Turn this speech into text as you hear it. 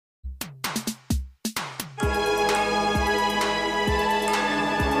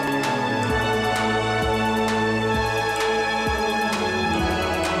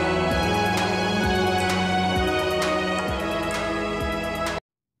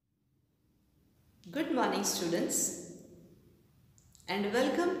morning, students, and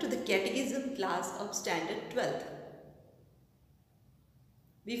welcome to the Catechism class of Standard 12th.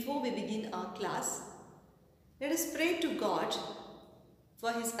 Before we begin our class, let us pray to God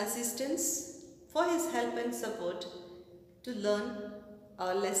for His assistance, for His help and support to learn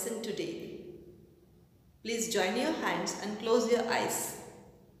our lesson today. Please join your hands and close your eyes.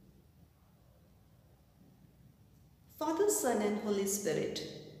 Father, Son and Holy Spirit,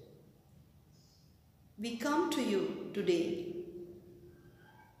 we come to you today.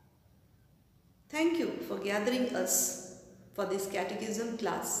 Thank you for gathering us for this catechism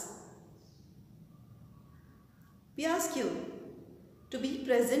class. We ask you to be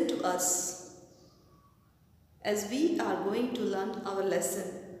present to us as we are going to learn our lesson.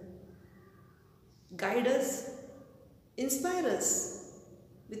 Guide us, inspire us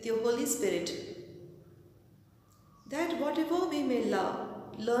with your Holy Spirit, that whatever we may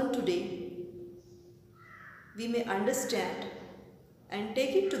learn today, we may understand and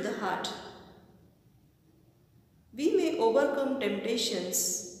take it to the heart. We may overcome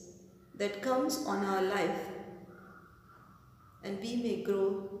temptations that comes on our life, and we may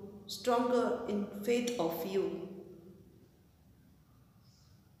grow stronger in faith of you.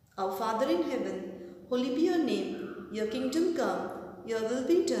 Our Father in heaven, holy be your name. Your kingdom come, your will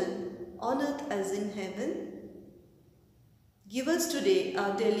be done, on earth as in heaven. Give us today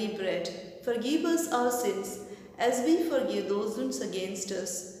our daily bread. Forgive us our sins as we forgive those who sin against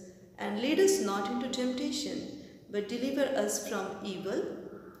us. And lead us not into temptation, but deliver us from evil.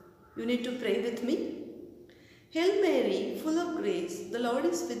 You need to pray with me. Hail Mary, full of grace, the Lord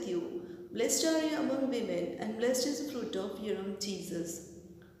is with you. Blessed are you among women, and blessed is the fruit of your womb, Jesus.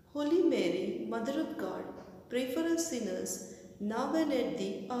 Holy Mary, Mother of God, pray for us sinners, now and at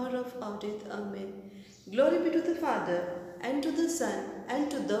the hour of our death. Amen. Glory be to the Father, and to the Son, and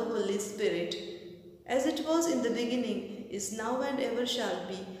to the Holy Spirit, as it was in the beginning, is now and ever shall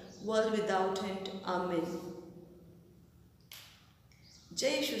be, world without end. Amen.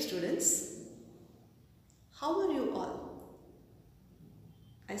 JYOTIRVACHAN students, how are you all?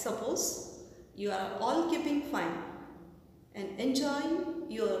 I suppose you are all keeping fine and enjoying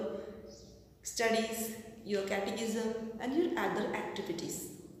your studies, your catechism and your other activities.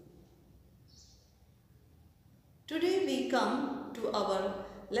 Today we come to our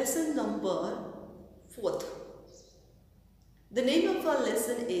lesson number 4th. The name of our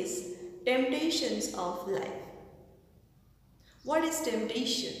lesson is Temptations of Life. What is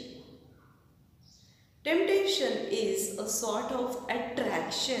temptation? Temptation is a sort of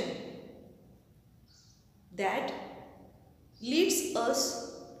attraction that leads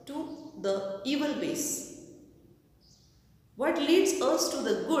us to the evil ways. What leads us to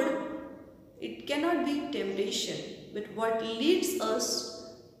the good, it cannot be temptation, but what leads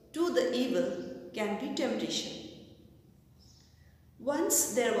us to the evil can be temptation.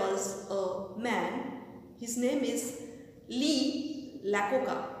 Once there was a man, his name is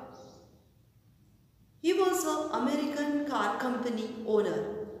Iacocca. He was an American car company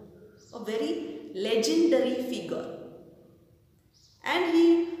owner, a very legendary figure. And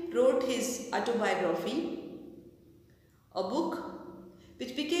he wrote his autobiography, a book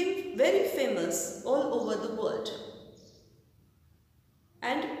which became very famous all over the world.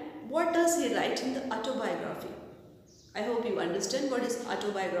 And what does he write in the autobiography? I hope you understand what is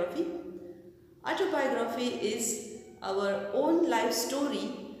autobiography. Autobiography is our own life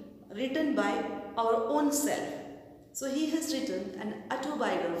story written by our own self. So he has written an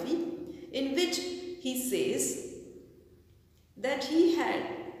autobiography in which he says that he had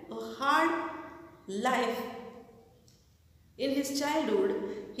a hard life. In his childhood,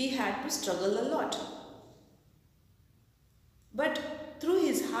 he had to struggle a lot. But through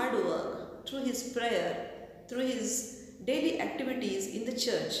his hard work, through his prayer, through his daily activities in the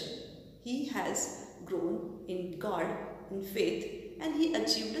church, he has grown in God, in faith, and he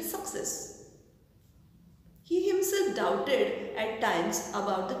achieved a success. He himself doubted at times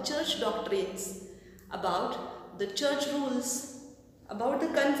about the church doctrines, about the church rules, about the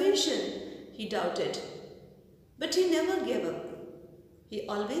confession. He doubted. But he never gave up. He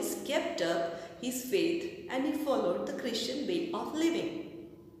always kept up his faith and he followed the Christian way of living.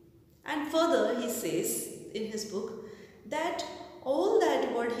 And further he says in his book that all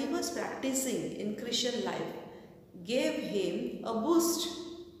that what he was practicing in Christian life gave him a boost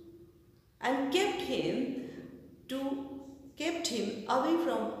and kept him away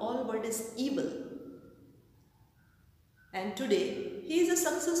from all what is evil. And today he is a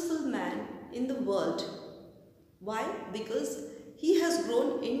successful man in the world. Why? Because he has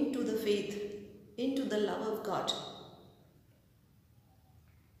grown into the faith, into the love of God.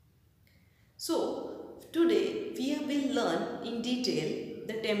 So Today we will learn in detail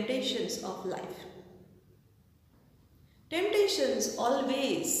the temptations of life. Temptations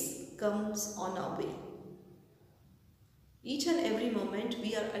always comes on our way. Each and every moment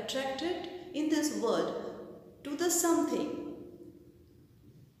we are attracted in this world to the something.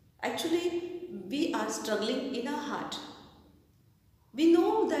 Actually, we are struggling in our heart. We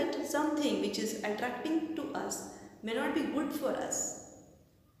know that something which is attracting to us may not be good for us,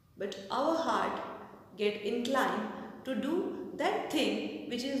 but our heart get inclined to do that thing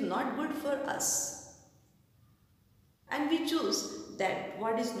which is not good for us, and we choose that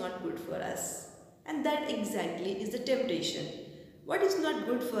what is not good for us, and that exactly is the temptation. What is not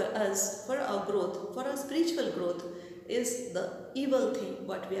good for us, for our growth, for our spiritual growth, is the evil thing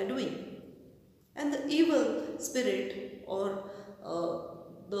what we are doing, and the evil spirit or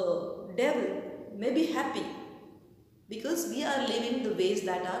the devil may be happy because we are living the ways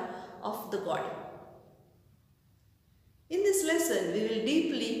that are of the God. In this lesson, we will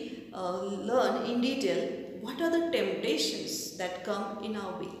deeply learn in detail what are the temptations that come in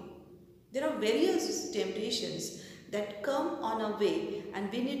our way. There are various temptations that come on our way, and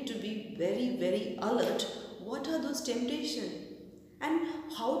we need to be very, very alert. What are those temptations and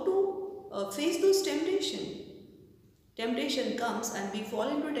how to face those temptations? Temptation comes and we fall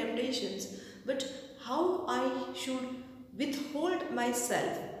into temptations, but how I should withhold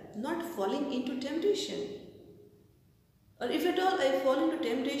myself not falling into temptation? Or if at all I fall into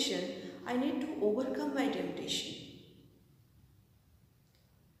temptation, I need to overcome my temptation.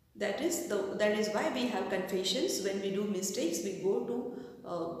 That is why we have confessions. When we do mistakes, we go to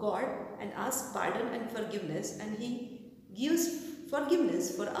God and ask pardon and forgiveness, and He gives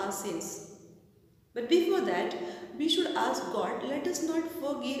forgiveness for our sins. But before that, we should ask God, let us not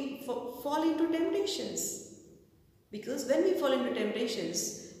fall into temptations. Because when we fall into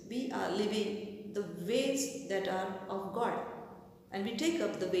temptations, we are living the ways that are of God, and we take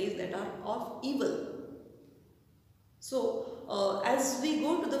up the ways that are of evil. So, as we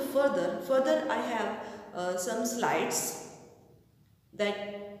go to the further I have some slides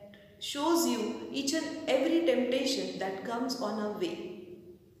that shows you each and every temptation that comes on our way.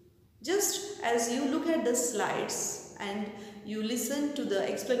 Just as you look at the slides and you listen to the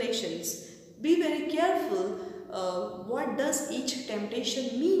explanations, be very careful what does each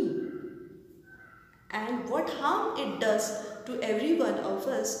temptation mean and what harm it does to every one of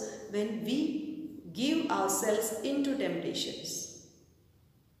us when we give ourselves into temptations.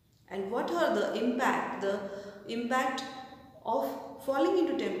 And what are the impact of falling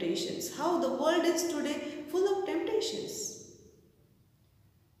into temptations, how the world is today full of temptations.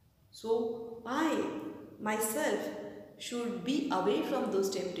 So I myself should be away from those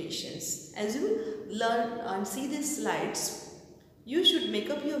temptations. As you learn and see these slides, you should make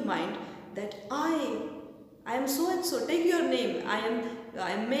up your mind that I am so and so. Take your name. I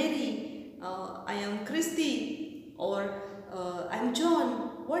am Mary. I am Christy, or I am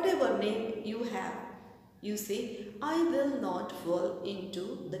John. Whatever name you have, you say, I will not fall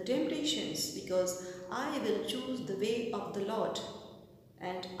into the temptations because I will choose the way of the Lord.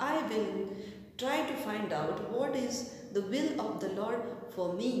 And I will try to find out what is the will of the Lord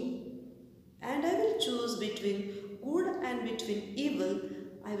for me. And I will choose between good and between evil.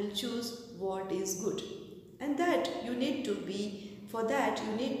 I will choose what is good. And that you need to be, for that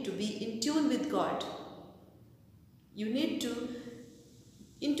you need to be in tune with God. In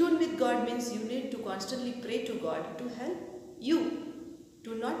tune with God means you need to constantly pray to God to help you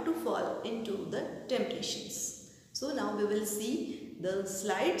to not to fall into the temptations. So now we will see the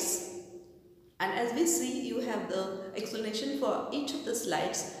slides, and as we see, you have the explanation for each of the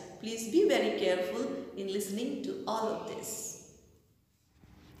slides. Please be very careful in listening to all of this.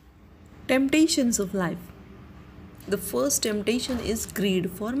 Temptations of life. The first temptation is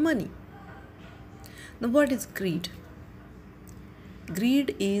greed for money. Now, what is greed?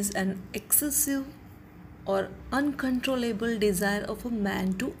 Greed is an excessive or uncontrollable desire of a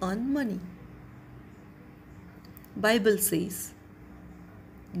man to earn money. Bible says,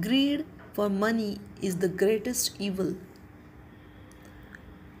 greed for money is the greatest evil.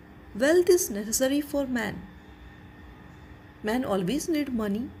 Wealth is necessary for man. Man always need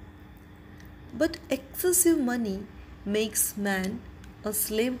money, but excessive money makes man a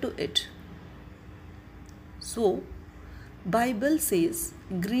slave to it. So, Bible says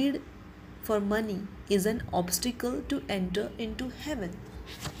greed for money is an obstacle to enter into heaven.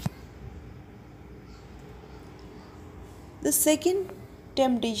 The second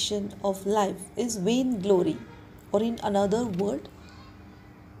temptation of life is vainglory, or in another word,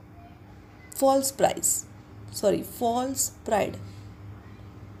 false pride.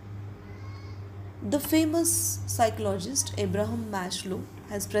 The famous psychologist Abraham Maslow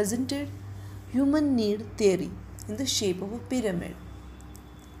has presented human need theory in the shape of a pyramid,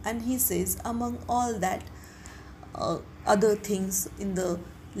 and he says among all that other things in the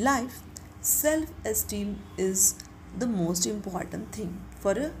life, self-esteem is the most important thing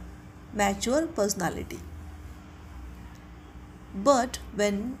for a mature personality. But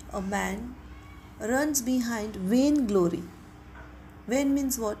when a man runs behind vain glory, vain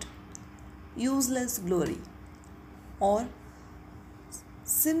means what? Useless glory, or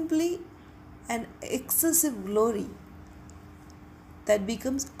simply an excessive glory that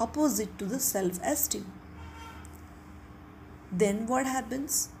becomes opposite to the self-esteem, then what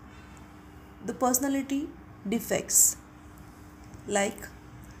happens? The personality defects, like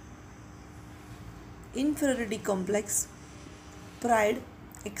inferiority complex, pride,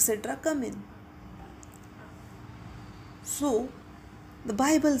 etc. come in. So, the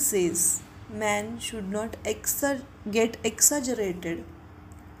Bible says man should not get exaggerated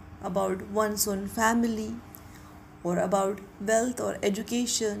about one's own family, or about wealth or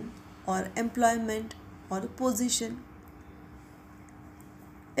education or employment or position.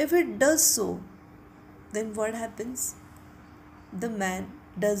 If it does so, then what happens? The man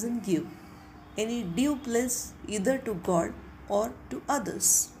doesn't give any due place either to God or to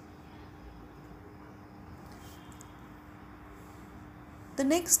others. The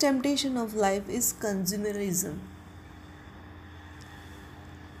next temptation of life is consumerism.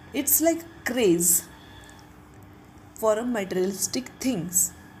 It's like craze for a materialistic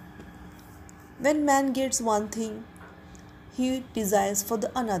things. When man gets one thing, he desires for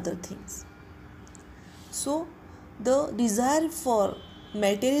the another things. So the desire for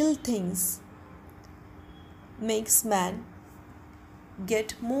material things makes man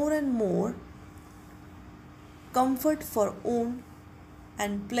get more and more comfort for own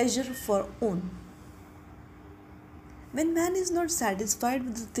and pleasure for own. When man is not satisfied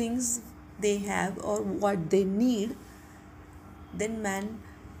with the things they have or what they need, then man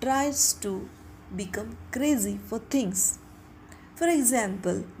tries to become crazy for things. For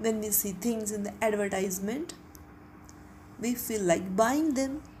example, when we see things in the advertisement, we feel like buying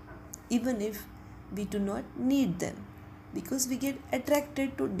them even if we do not need them, because we get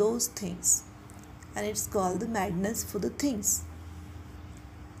attracted to those things, and it's called the madness for the things.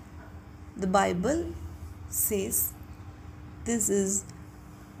 The Bible says this is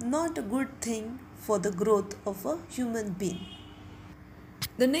not a good thing for the growth of a human being.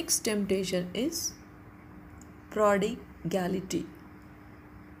 The next temptation is prodigality.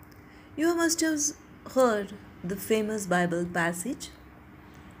 You must have heard the famous Bible passage,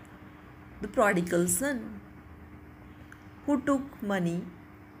 the prodigal son, who took money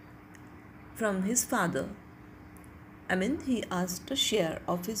from his father. He asked a share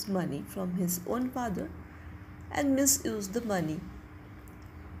of his money from his own father and misused the money.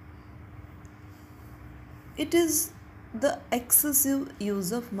 It is the excessive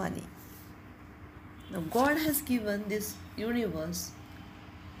use of money. Now, God has given this universe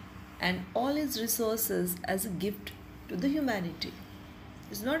and all its resources as a gift to the humanity.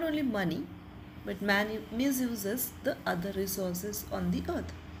 It's not only money, but man misuses the other resources on the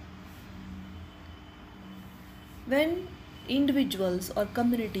earth. When individuals or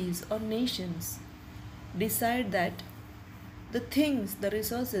communities or nations decide that the things, the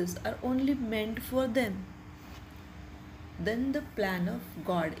resources are only meant for them, then the plan of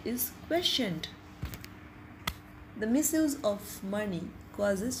God is questioned. The misuse of money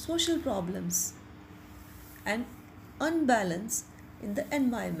causes social problems and unbalance in the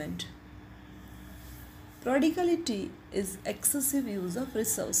environment. Prodigality is excessive use of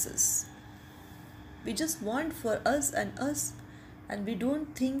resources. We just want for us, and we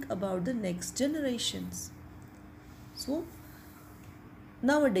don't think about the next generations. So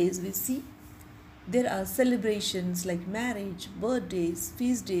nowadays we see there are celebrations like marriage, birthdays,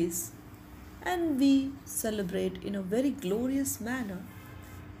 feast days, and we celebrate in a very glorious manner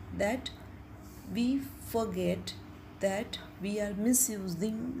that we forget that we are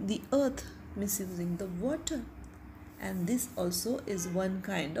misusing the earth, misusing the water, and this also is one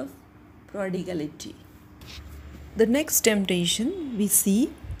kind of prodigality. The next temptation we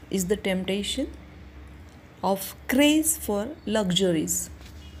see is the temptation of craze for luxuries.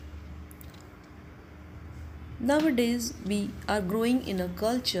 Nowadays we are growing in a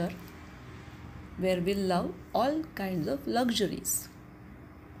culture where we love all kinds of luxuries.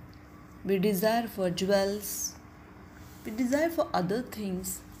 We desire for jewels, we desire for other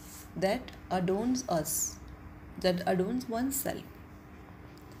things that adorns us, that adorns oneself.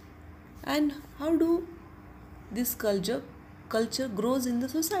 And how do this culture grows in the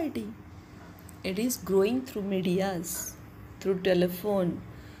society? It is growing through medias, through telephone,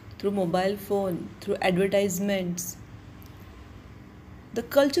 through mobile phone, through advertisements. The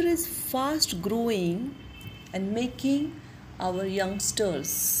culture is fast growing and making our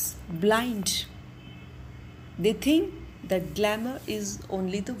youngsters blind. They think that glamour is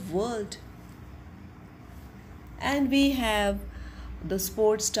only the world. And we have the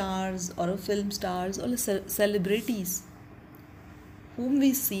sports stars or film stars or celebrities whom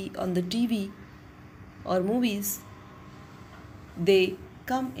we see on the TV or movies. They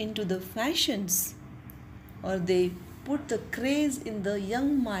come into the fashions, or they put the craze in the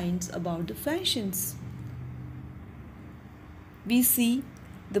young minds about the fashions. We see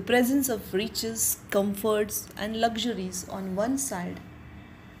the presence of riches, comforts, and luxuries on one side,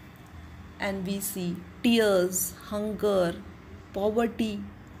 and we see tears, hunger, poverty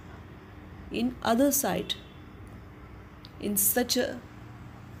in other side. In such a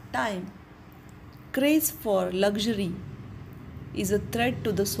time, craze for luxury is a threat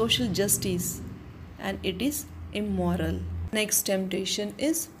to the social justice, and it is immoral. Next temptation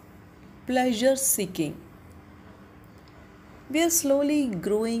is pleasure seeking. We are slowly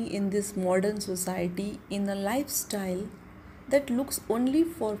growing in this modern society in a lifestyle that looks only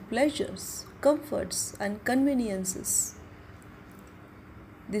for pleasures, comforts, and conveniences.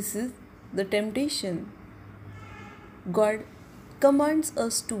 This is the temptation. God commands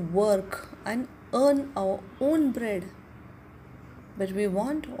us to work and earn our own bread. But we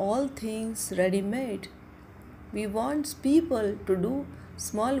want all things ready made. We want people to do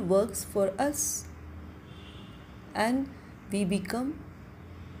small works for us. And we become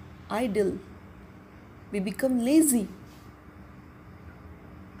idle. We become lazy.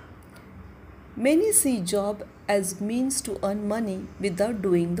 Many see job as means to earn money without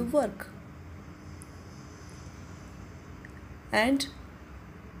doing the work. And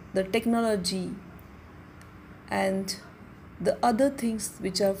the technology and the other things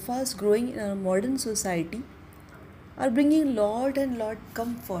which are fast growing in our modern society are bringing lot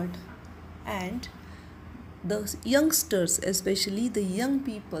comfort, and the youngsters, especially the young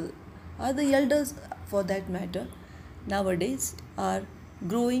people or the elders for that matter, nowadays are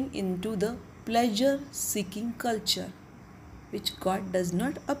growing into the pleasure seeking culture, which God does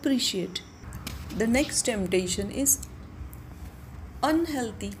not appreciate. The next temptation is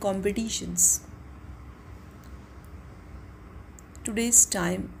unhealthy competitions. Today's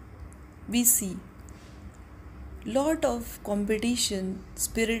time we see lot of competition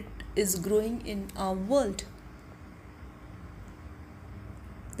spirit is growing in our world.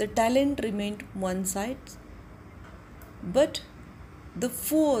 The talent remained one side, but the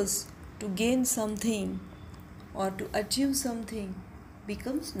force to gain something or to achieve something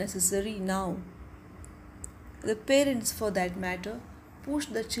becomes necessary now. The parents, for that matter, push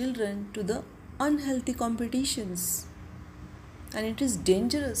the children to the unhealthy competitions, and it is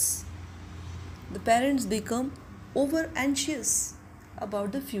dangerous. The parents become over anxious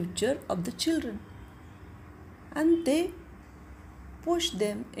about the future of the children, and they push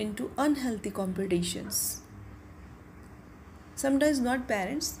them into unhealthy competitions. Sometimes not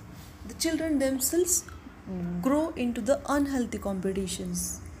parents, the children themselves grow into the unhealthy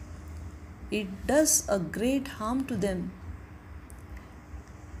competitions. It does a great harm to them.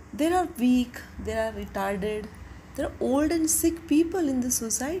 There are weak, there are retarded, there are old and sick people in the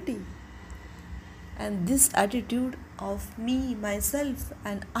society. And this attitude of me, myself,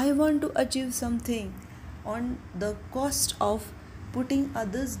 and I want to achieve something on the cost of putting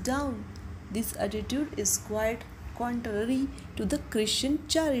others down, this attitude is quite contrary to the Christian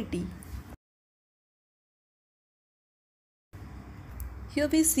charity. Here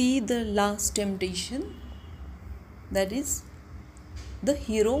we see the last temptation, that is the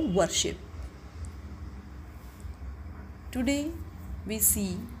hero worship. Today we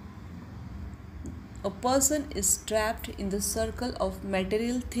see a person is trapped in the circle of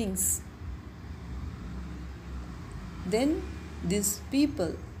material things. Then these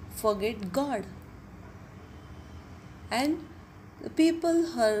people forget God, and the people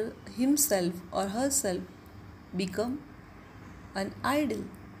himself or herself become an idol.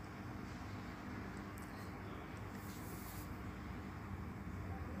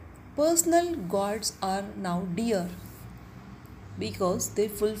 Personal gods are now dear because they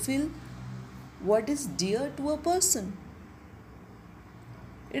fulfill what is dear to a person.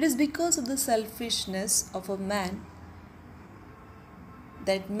 It is because of the selfishness of a man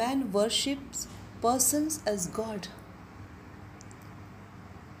that man worships persons as God.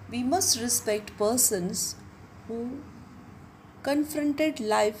 We must respect persons who confronted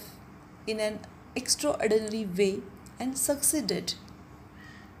life in an extraordinary way and succeeded.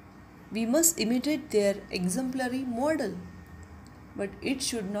 We must imitate their exemplary model, but it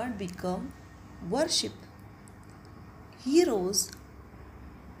should not become worship. Heroes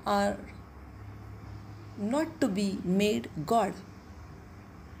are not to be made God,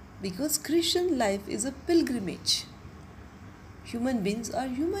 because Christian life is a pilgrimage. Human beings are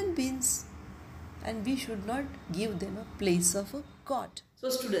human beings, and we should not give them a place of a God. So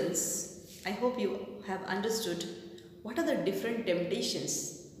students, I hope you have understood what are the different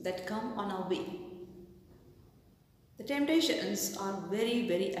temptations that come on our way. The temptations are very,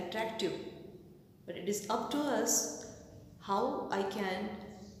 very attractive, but it is up to us how I can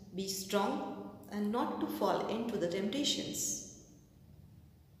be strong and not to fall into the temptations.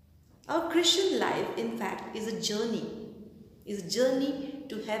 Our Christian life, in fact, is a journey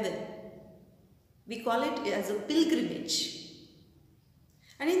to heaven. We call it as a pilgrimage.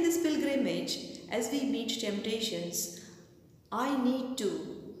 And in this pilgrimage, as we meet temptations,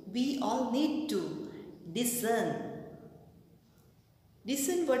 we all need to discern.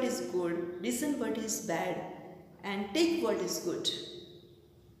 Discern what is good, discern what is bad, and take what is good.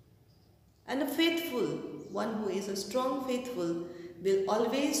 And a faithful, one who is a strong faithful, will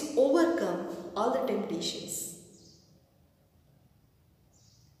always overcome all the temptations.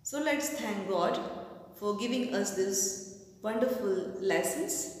 So let's thank God for giving us these wonderful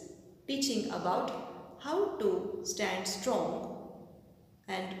lessons, teaching about how to stand strong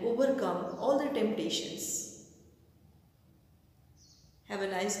and overcome all the temptations. Have a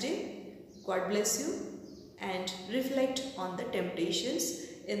nice day. God bless you, and reflect on the temptations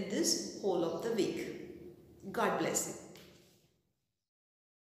in this whole of the week. God bless you.